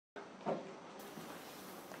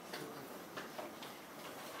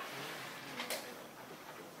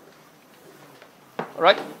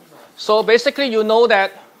right? So basically, you know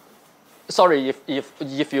that. Sorry,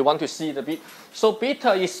 if you want to see the beta. So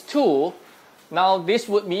beta is 2. Now this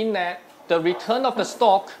would mean that the return of the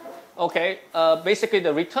stock, okay, basically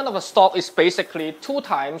the return of the stock is basically 2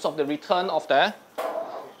 times of the return of the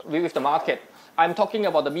with the market. I'm talking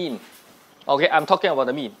about the mean. Okay, I'm talking about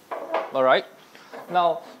the mean. All right.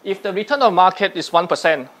 Now, if the return of market is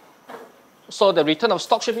 1%, so the return of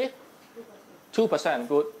stock should be 2%.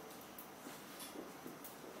 Good.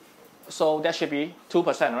 So that should be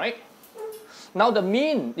 2%, right? Now the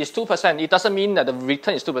mean is 2%. It doesn't mean that the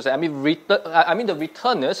return is 2%. I mean the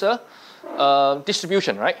return is a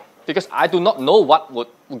distribution, right? Because I do not know what would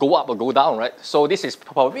go up or go down, right? So this is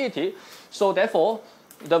probability. So therefore,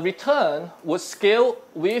 the return would scale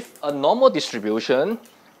with a normal distribution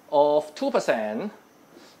of 2%.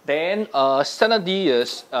 Then standard D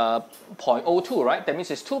is 0.02, right? That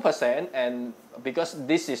means it's 2%, and because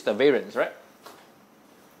this is the variance, right?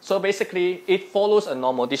 So basically, it follows a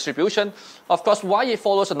normal distribution. Of course, why it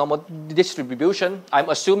follows a normal distribution, I'm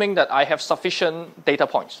assuming that I have sufficient data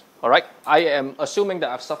points. All right? I am assuming that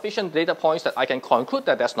I have sufficient data points that I can conclude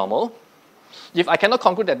that that's normal. If I cannot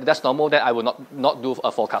conclude that that's normal, then I will not do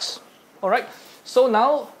a forecast. All right? So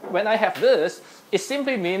now, when I have this, it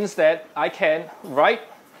simply means that I can write,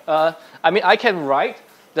 I can write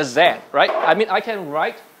the Z, right? I can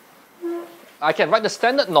write the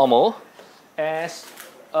standard normal as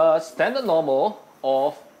standard normal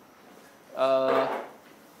of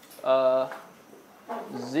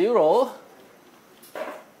 0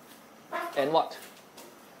 and what?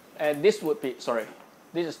 And this would be, sorry,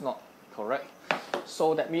 this is not correct.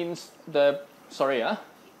 So that means the, sorry,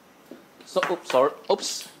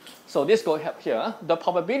 oops. So this goes up here. The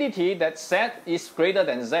probability that Z is greater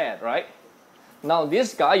than Z, right? Now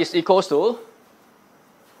this guy is equals to,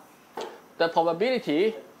 the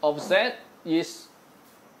probability of Z is,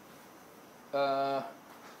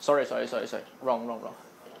 sorry, wrong.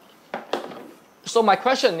 So my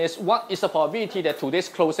question is, what is the probability that today's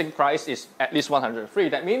closing price is at least 103?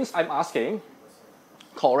 That means I'm asking,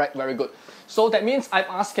 correct, very good. So that means I'm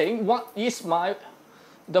asking, what is the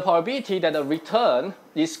probability that the return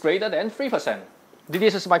is greater than 3%?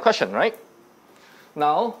 This is my question, right?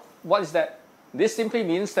 Now, what is that? This simply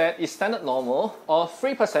means that it's standard normal of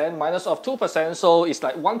 3% minus of 2%, so it's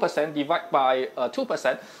like 1% divided by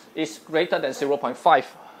 2% is greater than 0.5.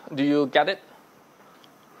 Do you get it?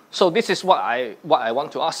 So this is what I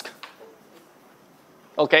want to ask.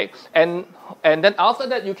 Okay, and then after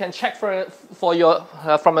that you can check for your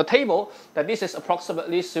from the table that this is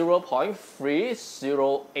approximately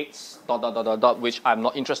 0.308 ... which I'm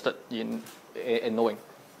not interested in knowing.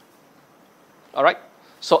 All right.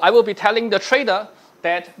 So I will be telling the trader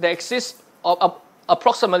that there exists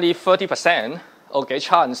approximately 30%, okay,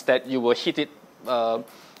 chance that you will hit it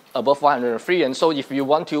above 103, and so if you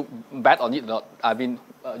want to bet on it,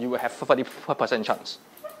 you will have 30% chance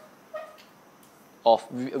of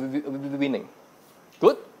winning.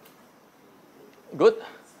 Good? Good?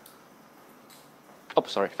 Oh,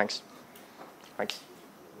 sorry, thanks.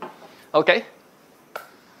 Okay.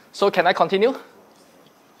 So can I continue?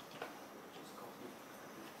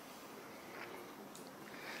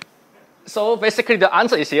 So basically the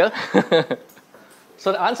answer is here.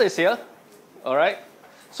 So the answer is here. All right.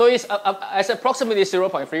 So it's approximately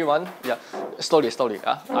 0.31. Yeah, slowly.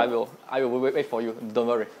 I will wait for you. Don't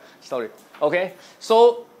worry. Slowly. Okay.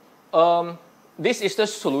 So this is the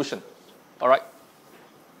solution. All right.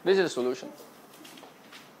 This is the solution.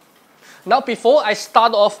 Now, before I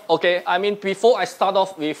start off, with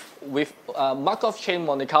Markov chain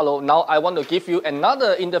Monte Carlo, now I want to give you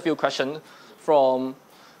another interview question from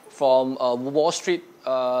Wall Street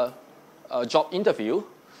job interview.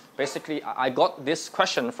 Basically, I got this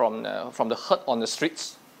question from the Herd on the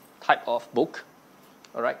Streets type of book.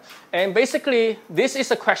 All right, and basically, this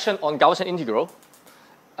is a question on Gaussian integral.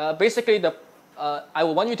 Basically, I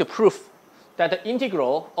want you to prove that the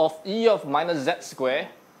integral of e of minus z squared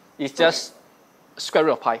is just square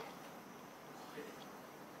root of pi.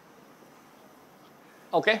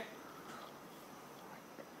 Okay.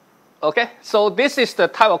 Okay, so this is the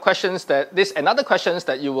type of questions another questions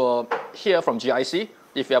that you will hear from GIC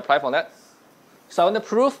if you apply for that. So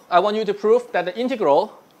I want you to prove that the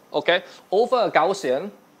integral, okay, over a Gaussian,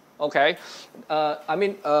 okay,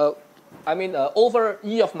 over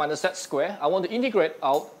e of minus z squared, I want to integrate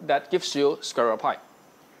out, that gives you square root of pi.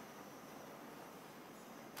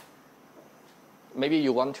 Maybe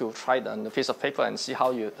you want to try it on a piece of paper and see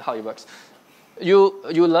how it works. You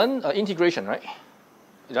learn integration, right?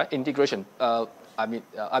 Right? Integration.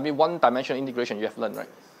 One-dimensional integration you have learned, right?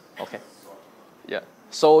 Okay. Yeah.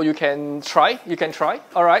 So you can try. You can try.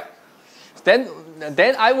 All right. Then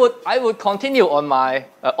I would continue on my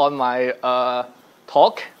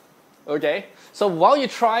talk. Okay. So while you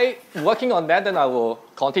try working on that, then I will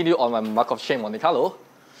continue on my Markov chain Monte Carlo.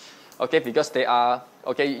 Okay, because they are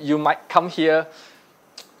okay. You might come here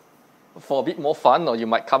for a bit more fun, or you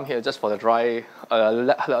might come here just for the dry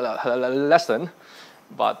lesson.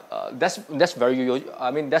 But that's very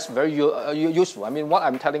useful. I mean, what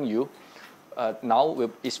I'm telling you now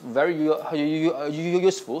is very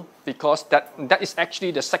useful because that is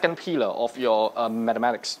actually the second pillar of your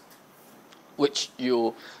mathematics, which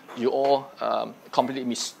you all completely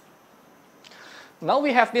miss. Now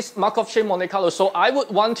we have this Markov chain Monte Carlo. So I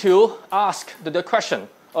would want to ask the question.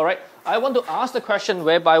 All right, I want to ask the question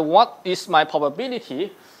whereby what is my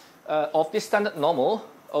probability of this standard normal?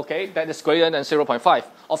 Okay, that is greater than 0.5.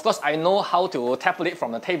 Of course, I know how to tabulate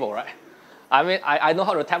from the table, right? I mean, I know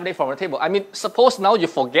how to tabulate from the table. I mean, suppose now you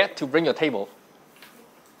forget to bring your table.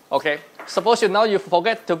 Okay, suppose now you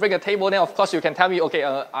forget to bring a table, then of course you can tell me, okay,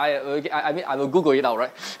 I mean, I will Google it out,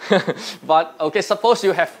 right? But okay, suppose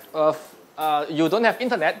you have, you don't have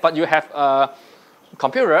internet, but you have a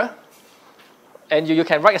computer, and you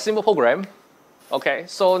can write a simple program. Okay,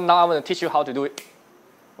 so now I'm going to teach you how to do it.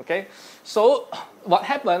 Okay, so what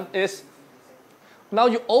happened is, now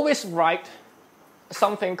you always write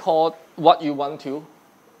something called what you want to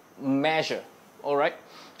measure. All right.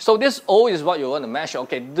 So this O is what you want to measure.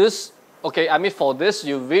 Okay. This. Okay. I mean, for this,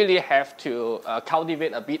 you really have to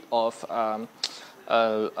cultivate a bit of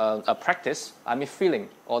a practice. I mean, feeling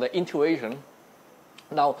or the intuition.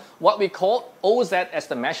 Now, what we call OZ as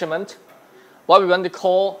the measurement, what we want to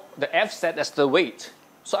call the FZ as the weight.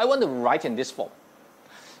 So I want to write in this form.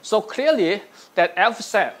 So clearly, that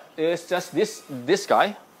FZ is just this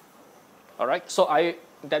guy. All right. So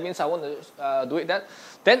that means I want to do it that.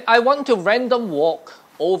 Then I want to random walk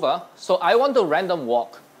over. So I want to random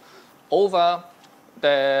walk over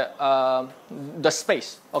the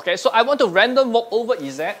space. Okay. So I want to random walk over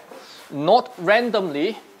Z, not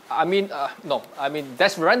randomly. I mean, no. I mean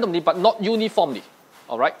that's randomly, but not uniformly.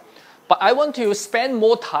 All right. But I want to spend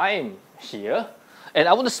more time here, and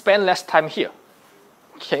I want to spend less time here.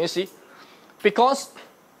 Can you see? Because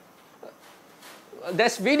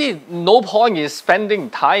there's really no point in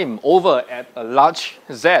spending time over at a large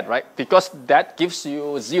Z, right? Because that gives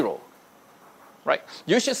you 0, right?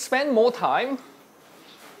 You should spend more time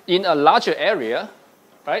in a larger area,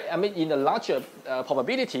 right? I mean, in a larger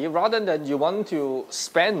probability, rather than you want to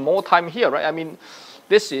spend more time here, right? I mean,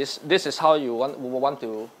 this is how you want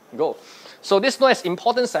to go. So this is known as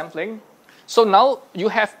importance sampling. So now you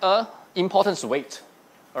have a importance weight,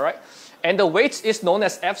 all right? And the weight is known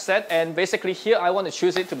as FZ, and basically here I want to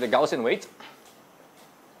choose it to be the Gaussian weight.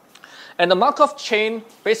 And the Markov chain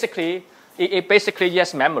basically, it basically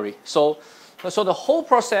yes memory. So the whole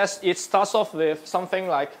process, it starts off with something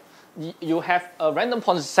like you have a random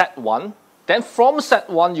point Z1, then from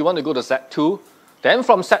Z1 you want to go to Z2, then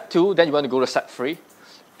from Z2 then you want to go to Z3,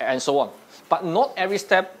 and so on. But not every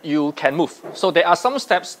step you can move. So there are some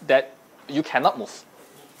steps that you cannot move.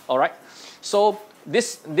 All right. So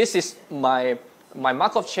this is my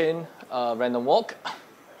Markov chain random walk,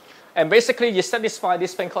 and basically you satisfy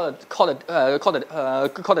this thing called a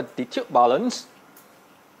detute balance.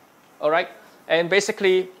 All right, and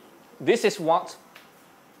basically this is what.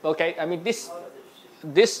 Okay, I mean this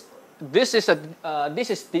is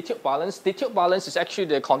detute balance. Detute balance is actually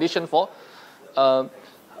the condition for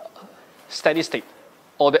steady state,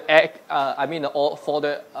 or the for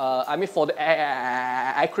the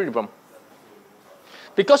equilibrium.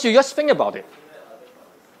 Because you just think about it.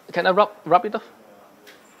 Can I rub it off?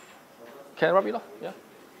 Can I rub it off? Yeah.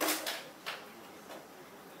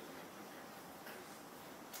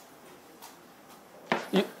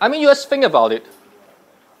 You just think about it.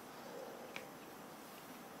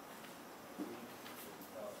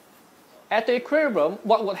 At the equilibrium,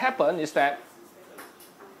 what would happen is that,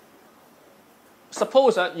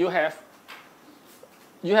 suppose that you have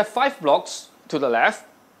 5 blocks to the left,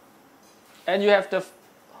 and you have 5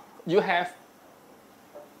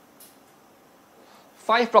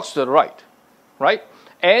 blocks to the right?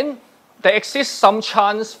 And there exists some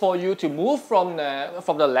chance for you to move from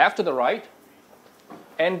the left to the right,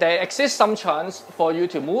 and there exists some chance for you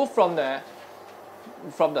to move from the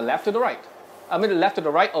left to the right. I mean the left to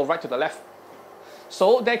the right or right to the left.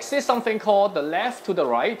 So there exists something called the left to the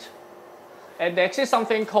right, and there exists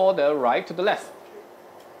something called the right to the left.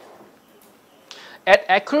 At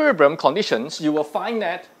equilibrium conditions, you will find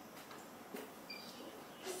that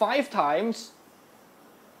 5 times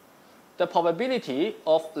the probability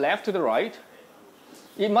of left to the right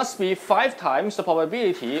it must be 5 times the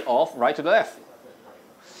probability of right to the left.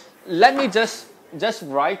 Let me just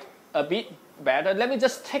write a bit better. Let me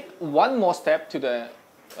just take one more step to the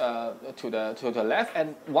left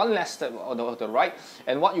and one less step on the right.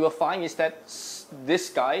 And what you will find is that this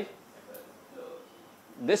guy,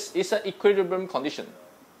 this is an equilibrium condition.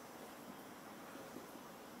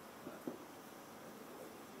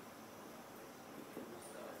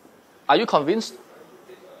 Are you convinced?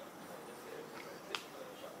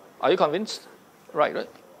 Are you convinced? Right.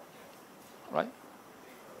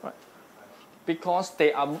 Because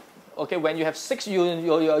they are okay. When you have 6 when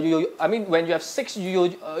you have 6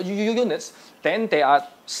 units, then there are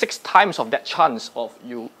 6 times of that chance of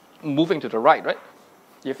you moving to the right.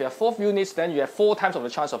 If you have 4 units, then you have 4 times of the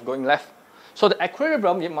chance of going left. So the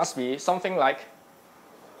equilibrium, it must be something like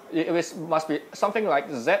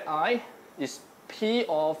Zi is P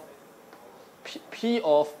of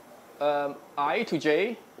I to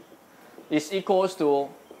j is equals to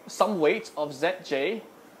some weight of Zj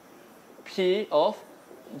P of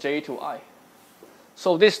j to I.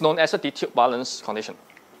 So this is known as a D-tube balance condition.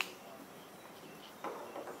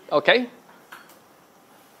 Okay?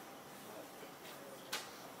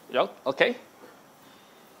 Yeah, okay.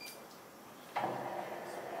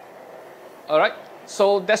 All right,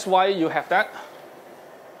 so that's why you have that.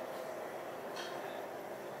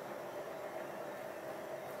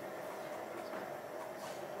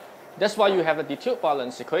 That's why you have a D-tube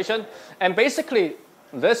balance equation. And basically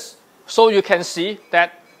this, so you can see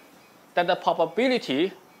that the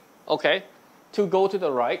probability, okay, to go to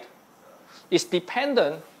the right is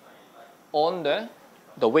dependent on the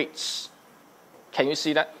weights. Can you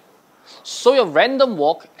see that? So your random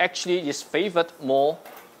walk actually is favored more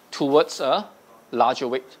towards a larger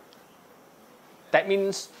weight. That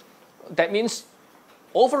means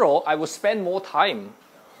overall I will spend more time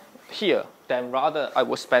here than rather I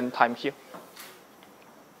will spend time here.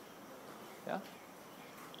 Yeah.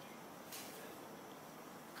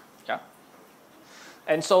 Yeah.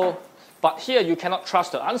 And so, but here you cannot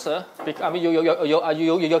trust the answer. I mean,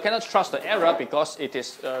 you cannot trust the error because it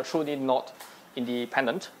is truly not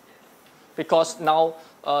independent. Because now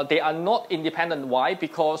they are not independent. Why?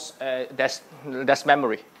 Because there's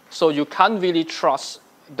memory. So you can't really trust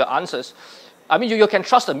the answers. I mean, you can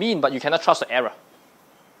trust the mean, but you cannot trust the error.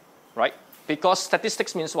 Right? Because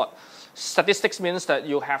statistics means what? Statistics means that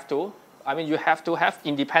you have to have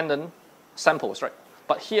independent samples, right?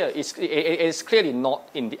 But here it is clearly not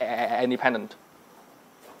independent.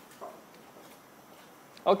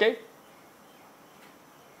 Okay.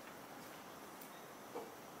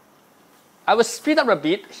 I will speed up a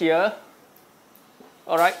bit here.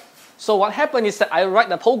 All right. So what happened is that I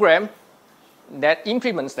write a program that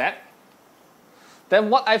implements that. Then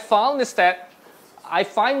what I found is that I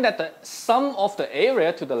find that the sum of the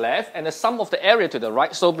area to the left and the sum of the area to the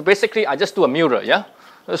right. So basically, I just do a mirror, yeah?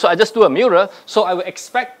 So I just do a mirror. So I will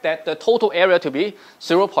expect that the total area to be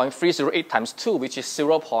 0.308 times 2, which is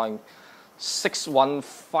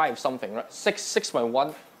 0.615 something, right?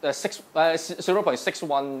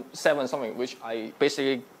 0.617 something, which I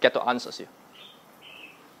basically get the answers here.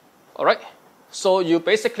 All right? So you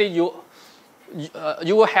basically, you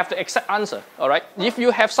will have the exact answer, all right? If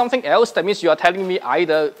you have something else, that means you are telling me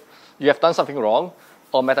either you have done something wrong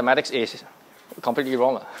or mathematics is completely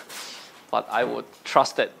wrong. But I would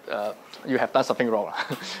trust that you have done something wrong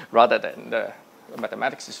rather than the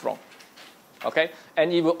mathematics is wrong. Okay?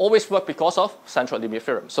 And it will always work because of central limit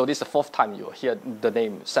theorem. So this is the 4th time you hear the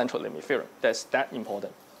name central limit theorem. That's that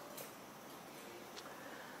important.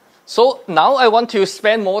 So now I want to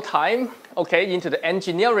spend more time, okay, into the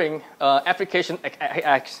engineering application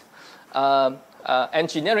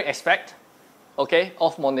engineering aspect, okay,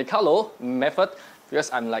 of Monte Carlo method, because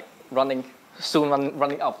I'm like running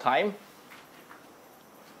out of time.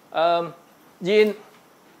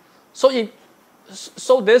 So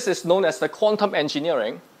this is known as the quantum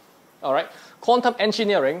engineering, all right? Quantum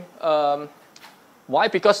engineering. Why?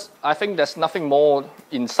 Because I think there's nothing more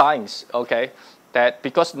in science, okay? That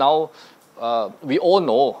because now we all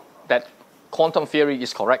know that quantum theory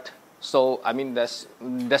is correct. So I mean, there's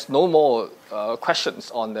no more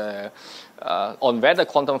questions on whether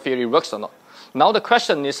quantum theory works or not. Now the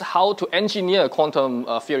question is how to engineer quantum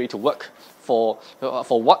theory to work for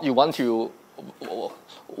what you want to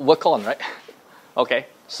work on, right? Okay.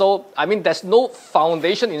 So I mean, there's no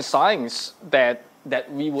foundation in science that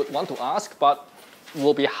we would want to ask, but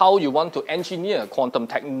will be how you want to engineer quantum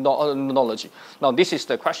technology. Now, this is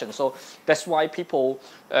the question. So that's why people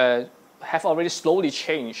have already slowly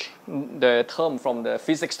changed the term from the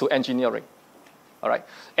physics to engineering. All right.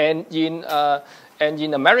 And in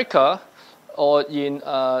America, or in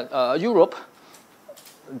Europe,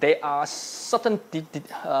 there are certain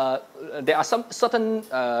certain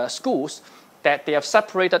schools that they have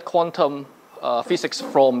separated quantum physics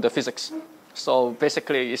from the physics. So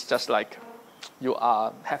basically, it's just like you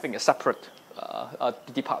are having a separate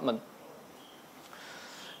department.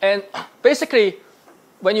 And basically,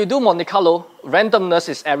 when you do Monte Carlo, randomness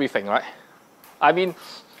is everything, right? I mean,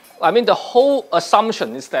 the whole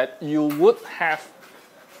assumption is that you would have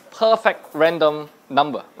perfect random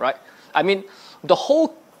number, right? I mean, the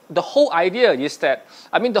whole idea is that,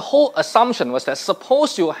 the whole assumption was that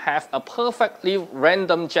suppose you have a perfectly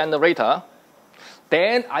random generator,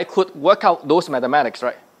 then I could work out those mathematics,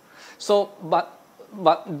 right? So, but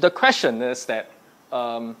the question is that,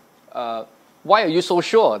 why are you so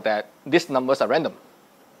sure that these numbers are random?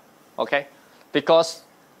 Okay, because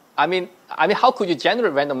how could you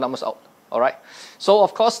generate random numbers out? All right. So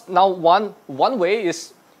of course now one way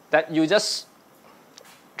is that you just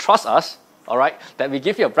trust us. All right, that we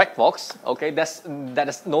give you a black box. Okay, that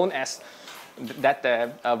is known as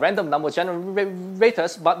random number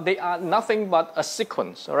generators, but they are nothing but a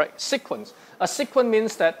sequence. All right, sequence. A sequence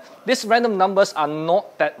means that these random numbers are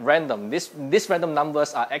not that random. These random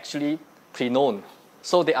numbers are actually pre-known.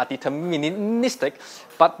 So they are deterministic,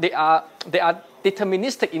 but they are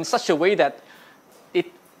deterministic in such a way that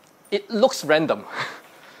it looks random.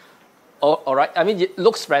 All right, it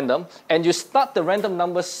looks random, and you start the random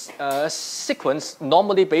numbers sequence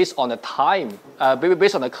normally based on the time,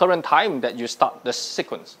 based on the current time that you start the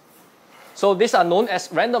sequence. So these are known as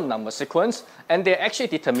random number sequence, and they're actually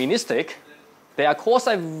deterministic. They are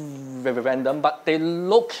quasi-random, but they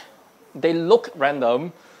look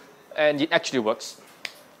random, and it actually works.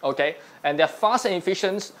 Okay, and they're fast and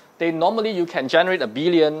efficient. Normally you can generate 1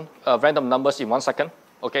 billion random numbers in 1 second.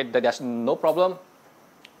 Okay, there's no problem.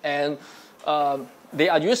 And they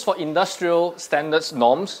are used for industrial standards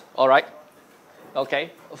norms, all right? Okay,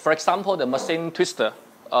 for example, the machine twister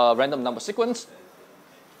random number sequence,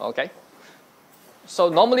 okay? So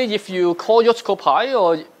normally if you call Yoshiko Pi,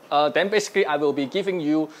 then basically I will be giving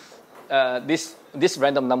you this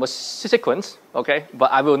random number sequence, okay?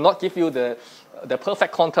 But I will not give you the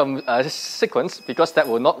perfect quantum sequence, because that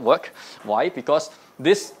will not work. Why? Because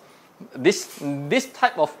this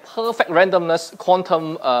type of perfect randomness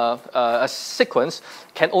quantum sequence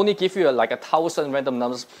can only give you like 1,000 random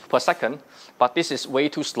numbers per second, but this is way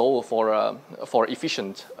too slow for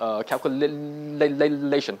efficient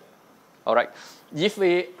calculation. All right.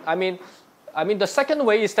 The second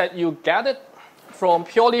way is that you get it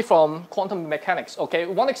purely from quantum mechanics. Okay.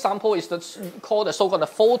 One example is called the so-called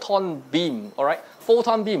photon beam. All right.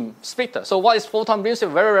 Photon beam splitter. So what is photon beam? It's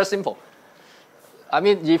very, very simple.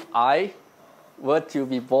 If I were to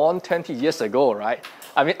be born 20 years ago, right?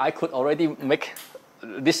 I could already make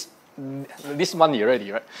this money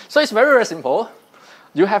already, right? So it's very, very simple.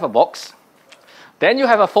 You have a box, then you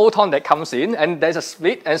have a photon that comes in, and there's a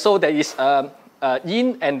split, and so there is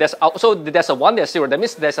in and there's out. So there's a 1, there's 0. That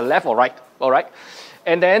means there's a left or right, all right?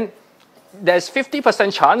 And then there's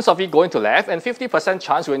 50% chance of it going to left and 50%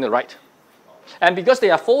 chance going to right. And because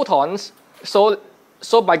they are photons, so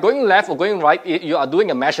by going left or going right, you are doing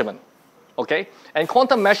a measurement, okay? And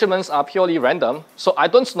quantum measurements are purely random, so I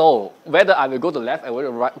don't know whether I will go to the left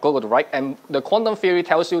or go to the right, and the quantum theory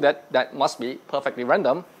tells you that that must be perfectly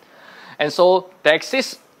random. And so there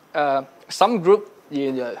exists some group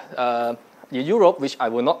in Europe, which I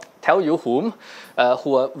will not tell you whom,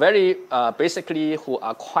 who are very, who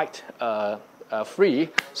are quite free.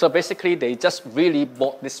 So basically they just really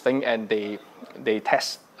bought this thing and they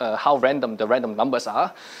test how random the random numbers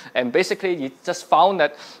are, and basically you just found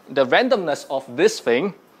that the randomness of this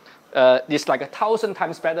thing is like 1,000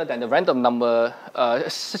 times better than the random number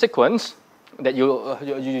sequence that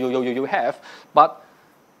you have, but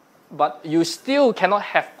you still cannot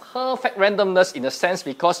have perfect randomness in a sense,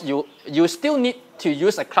 because you still need to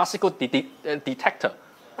use a classical detector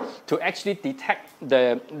to actually detect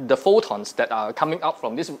the photons that are coming out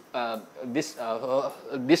from this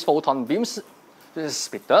photon beams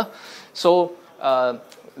splitter. So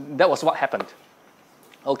that was what happened.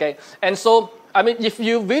 Okay, and so if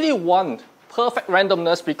you really want perfect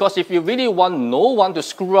randomness, because if you really want no one to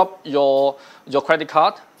screw up your credit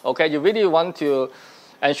card, okay, you really want to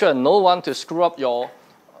ensure no one to screw up your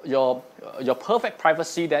perfect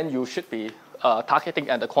privacy, then you should be targeting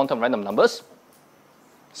at the quantum random numbers.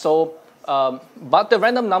 So, but the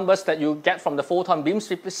random numbers that you get from the photon beam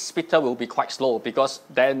splitter will be quite slow, because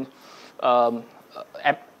then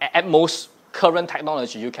at most current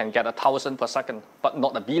technology you can get 1,000 per second, but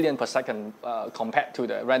not 1 billion per second compared to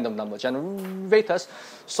the random number generators.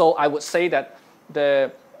 So I would say that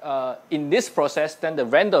the in this process, then the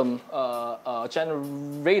random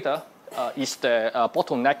generator is the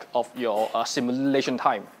bottleneck of your simulation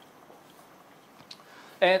time.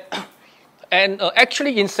 And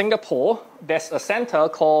actually in Singapore, there's a center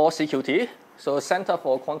called CQT, so Center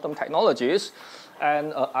for Quantum Technologies,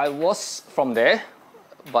 and I was from there,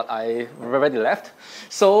 but I already left.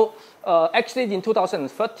 So actually in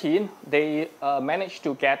 2013, they managed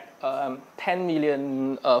to get 10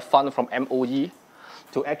 million fund from MOE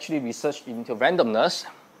to actually research into randomness.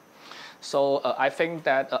 So I think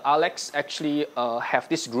that Alex actually have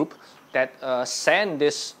this group that send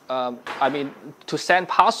this, to send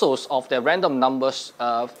parcels of the random numbers,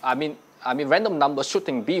 random number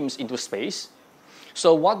shooting beams into space.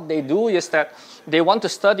 So what they do is that they want to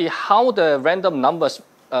study how the random numbers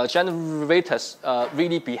generators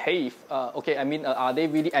really behave. Are they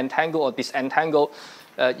really entangled or disentangled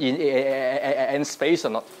in space or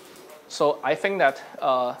not? So I think that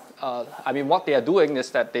what they are doing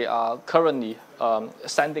is that they are currently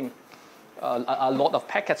sending a lot of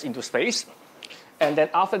packets into space, and then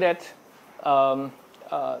after that,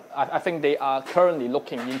 I think they are currently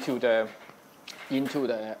looking into the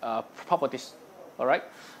properties. All right,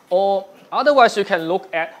 or otherwise you can look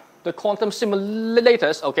at the quantum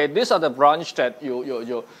simulators. Okay, these are the branch that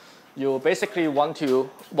you basically want to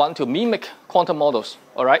mimic quantum models.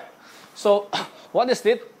 All right, so what is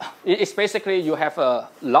it? It's basically you have a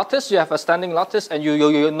lattice, you have a standing lattice, and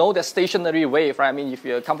you know the stationary wave, right? I mean, if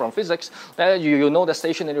you come from physics, then you know the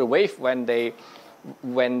stationary wave when they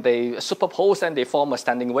superpose and they form a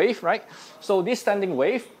standing wave, right? So this standing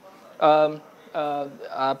wave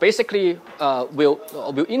basically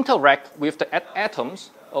will interact with the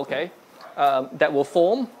atoms, okay, that will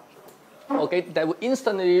form, okay, that will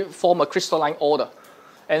instantly form a crystalline order,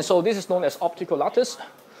 and so this is known as optical lattice.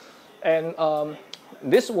 And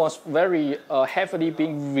this was very heavily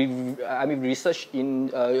being researched in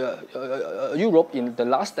Europe in the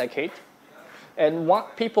last decade. And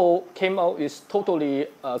what people came out is totally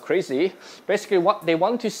crazy. Basically, what they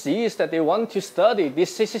want to see is that they want to study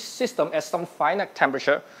this system at some finite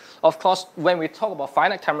temperature. Of course, when we talk about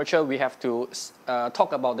finite temperature, we have to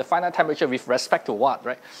talk about the finite temperature with respect to what,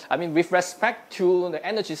 right? I mean, with respect to the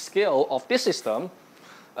energy scale of this system,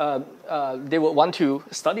 they would want to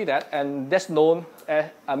study that, and that's known.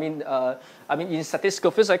 In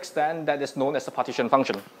statistical physics, then that is known as a partition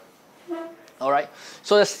function. All right.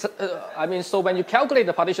 So, so when you calculate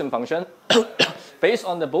the partition function based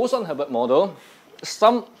on the Boson-Hubbard model,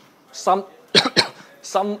 some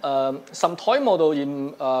toy model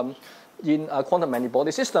in quantum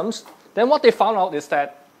many-body systems, then what they found out is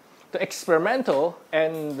that the experimental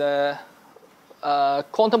and the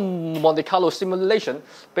quantum Monte Carlo simulation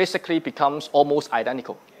basically becomes almost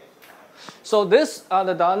identical. So this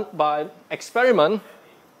are done by experiment,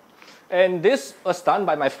 and this was done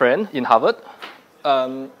by my friend in Harvard.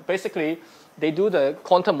 Basically, they do the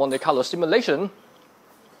quantum Monte Carlo simulation.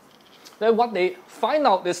 Then what they find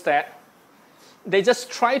out is that they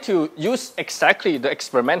just try to use exactly the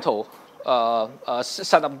experimental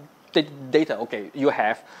set of data. Okay, you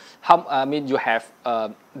have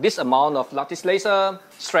this amount of lattice laser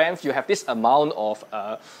strength, you have this amount of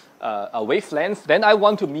a wavelength. Then I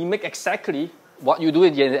want to mimic exactly what you do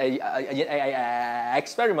in the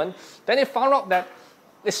experiment. Then they found out that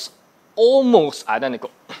it's almost identical.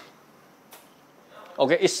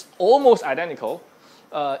 Okay, it's almost identical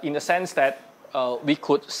in the sense that we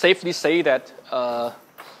could safely say that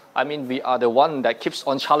we are the one that keeps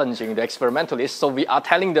on challenging the experimentalists. So we are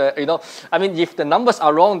telling if the numbers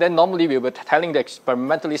are wrong, then normally we were telling the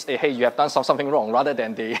experimentalists, hey, you have done something wrong, rather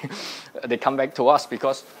than they come back to us,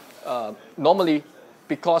 because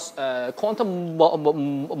quantum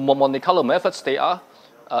Monte Carlo methods, they are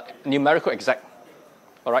numerical exact.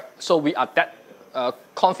 All right, so we are that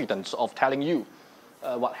confident of telling you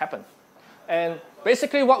what happened. And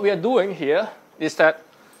basically what we are doing here is that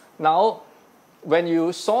now, when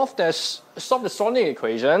you solve the Schrodinger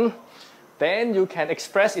equation, then you can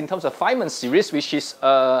express in terms of Feynman series, which is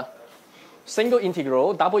single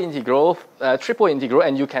integral, double integral, triple integral,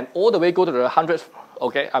 and you can all the way go to the 100th.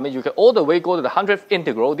 Okay, you can all the way go to the 100th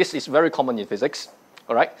integral. This is very common in physics.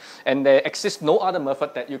 All right, and there exists no other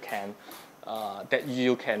method that you can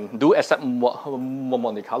do except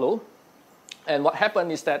Monte Carlo. And what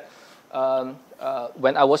happened is that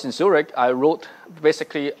when I was in Zurich, I wrote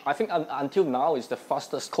basically, I think until now, is the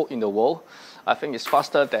fastest code in the world. I think it's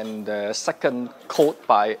faster than the second code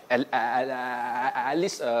by at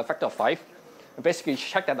least a factor of 5. Basically,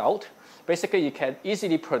 check that out. Basically, you can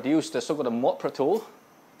easily produce the so-called mod proto,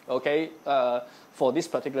 okay, for this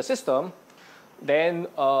particular system. Then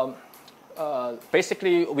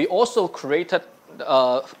basically we also created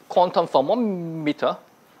a quantum thermometer,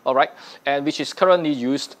 all right, and which is currently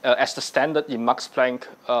used as the standard in Max Planck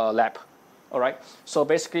lab, all right. So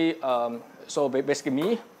basically,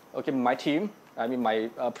 me, okay, my team, I mean my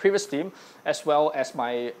previous team, as well as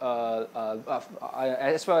my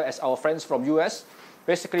as well as our friends from US,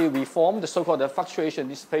 basically we formed the so-called fluctuation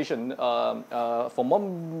dissipation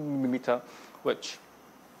thermometer, which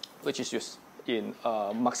is used in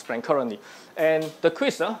Max Planck currently. And the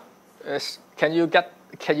quiz is, can you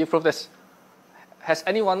prove this? Has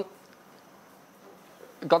anyone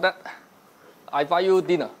got that? I buy you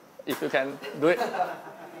dinner if you can do it.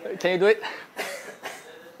 Can you do it?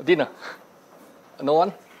 Dinner. No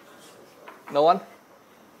one? No one?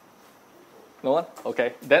 No one?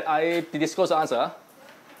 Okay. Then I disclose the answer.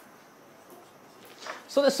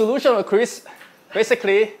 So the solution of the quiz,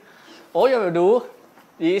 basically, all you have to do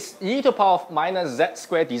is e to the power of minus z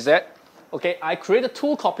squared dz. Okay, I created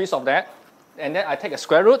 2 copies of that, and then I take a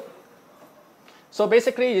square root. So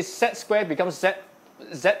basically, it's z squared becomes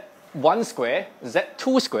z1 squared,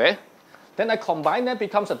 z2 squared. Then I combine that,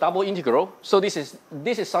 becomes a double integral. So this is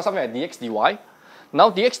something like dx dy. Now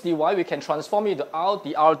dx dy we can transform it to r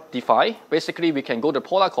dr d phi. Basically, we can go to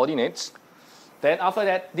polar coordinates. Then after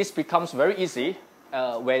that, this becomes very easy.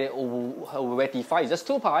 Where d phi is just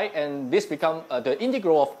 2 pi, and this becomes the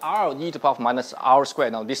integral of r e to the power of minus r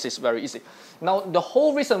squared. Now this is very easy. Now the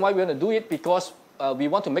whole reason why we want to do it, because we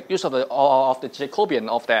want to make use of the Jacobian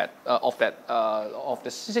of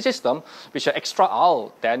the system, which are extra r.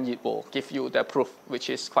 Then it will give you the proof, which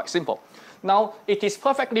is quite simple. Now it is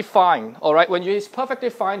perfectly fine. All right, when it's perfectly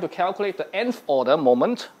fine to calculate the nth order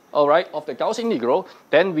moment, all right, of the Gauss integral,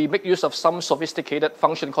 then we make use of some sophisticated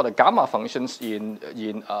function called the gamma functions in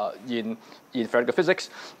theoretical physics.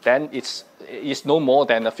 Then it's no more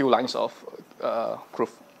than a few lines of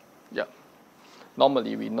proof. Yeah,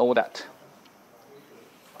 normally we know that.